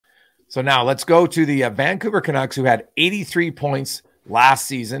So now let's go to the Vancouver Canucks, who had 83 points last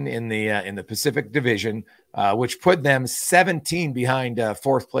season in the Pacific Division, which put them 17 behind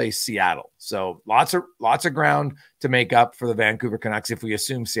fourth place Seattle. So lots of ground to make up for the Vancouver Canucks if we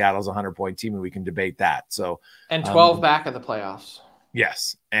assume Seattle's a 100-point team, and we can debate that. So and 12 back of the playoffs.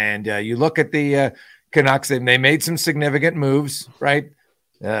 Yes, and you look at the Canucks, and they made some significant moves, right?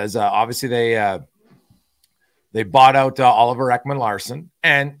 As obviously they bought out Oliver Ekman-Larsson,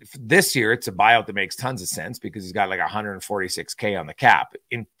 and this year it's a buyout that makes tons of sense because he's got like $146K on the cap.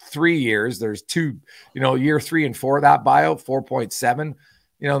 In 3 years, there's two, year 3 and 4 of that buyout, 4.7.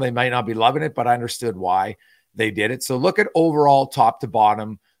 They might not be loving it, but I understood why they did it. So look at overall top to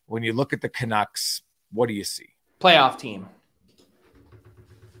bottom. When you look at the Canucks, what do you see? Playoff team.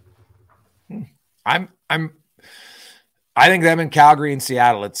 I think them in Calgary and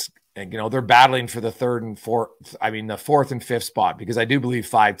Seattle, they're battling for the the fourth and fifth spot, because I do believe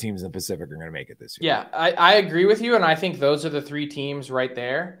 5 teams in the Pacific are going to make it this year. Yeah, I agree with you, and I think those are the 3 teams right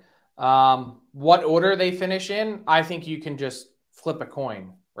there. What order they finish in, I think you can just flip a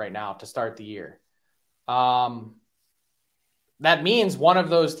coin right now to start the year. That means one of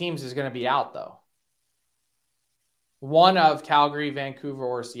those teams is going to be out, though. One of Calgary, Vancouver,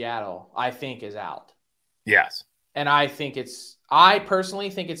 or Seattle, I think, is out. Yes. And I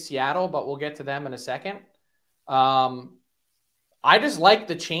personally think it's Seattle, but we'll get to them in a second. I just like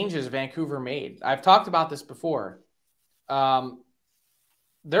the changes Vancouver made. I've talked about this before.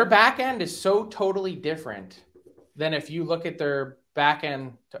 Their back end is so totally different than if you look at their back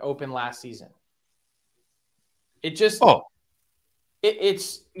end to open last season. It just,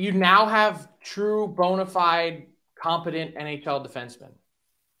 it's you now have true bona fide competent NHL defensemen.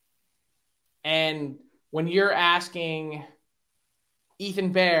 And when you're asking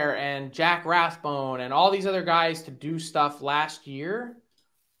Ethan Bear and Jack Rathbone and all these other guys to do stuff last year,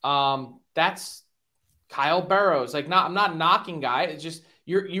 that's Kyle Burrows. I'm not knocking guys. It's just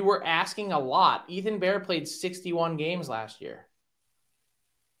you were asking a lot. Ethan Bear played 61 games last year.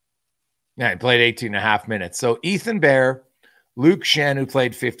 Yeah, he played 18 and a half minutes. So Ethan Bear, Luke Shen, who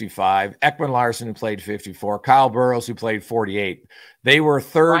played 55, Ekman-Larsson, who played 54, Kyle Burrows, who played 48. They were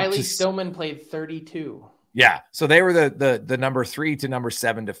third. Riley Stillman played 32. Yeah, so they were the number 3 to number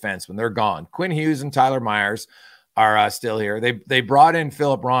 7 defensemen. They're gone. Quinn Hughes and Tyler Myers are still here. They brought in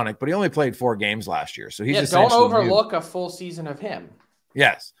Philip Ronick, but he only played 4 games last year. So he's don't overlook a full season of him.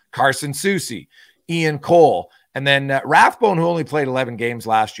 Yes, Carson Soucy, Ian Cole, and then Rathbone, who only played 11 games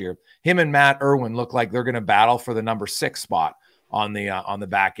last year. Him and Matt Irwin look like they're going to battle for the number 6 spot on the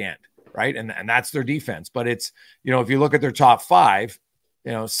back end, right? And that's their defense. But it's, if you look at their top 5,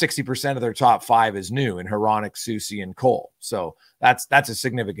 60% of their top 5 is new in Hronek, Soucy, and Cole. So that's a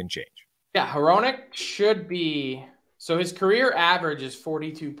significant change. Yeah, Hronek should be, so his career average is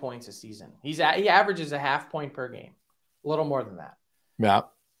 42 points a season. He averages a half point per game, a little more than that. Yeah.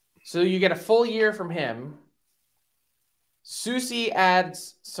 So you get a full year from him. Soucy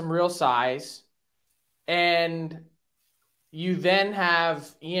adds some real size, and you then have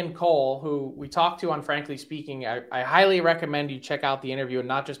Ian Cole, who we talked to on Frankly Speaking. I highly recommend you check out the interview, and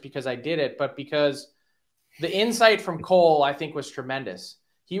not just because I did it, but because the insight from Cole, I think, was tremendous.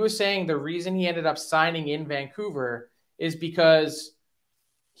 He was saying the reason he ended up signing in Vancouver is because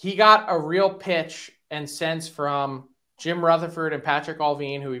he got a real pitch and sense from Jim Rutherford and Patrick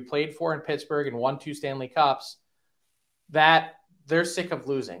Allvin, who he played for in Pittsburgh and won 2 Stanley Cups, that they're sick of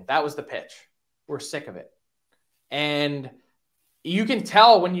losing. That was the pitch. We're sick of it. And you can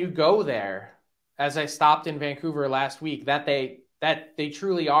tell when you go there, as I stopped in Vancouver last week, that they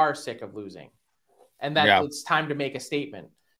truly are sick of losing, and that it's time to make a statement.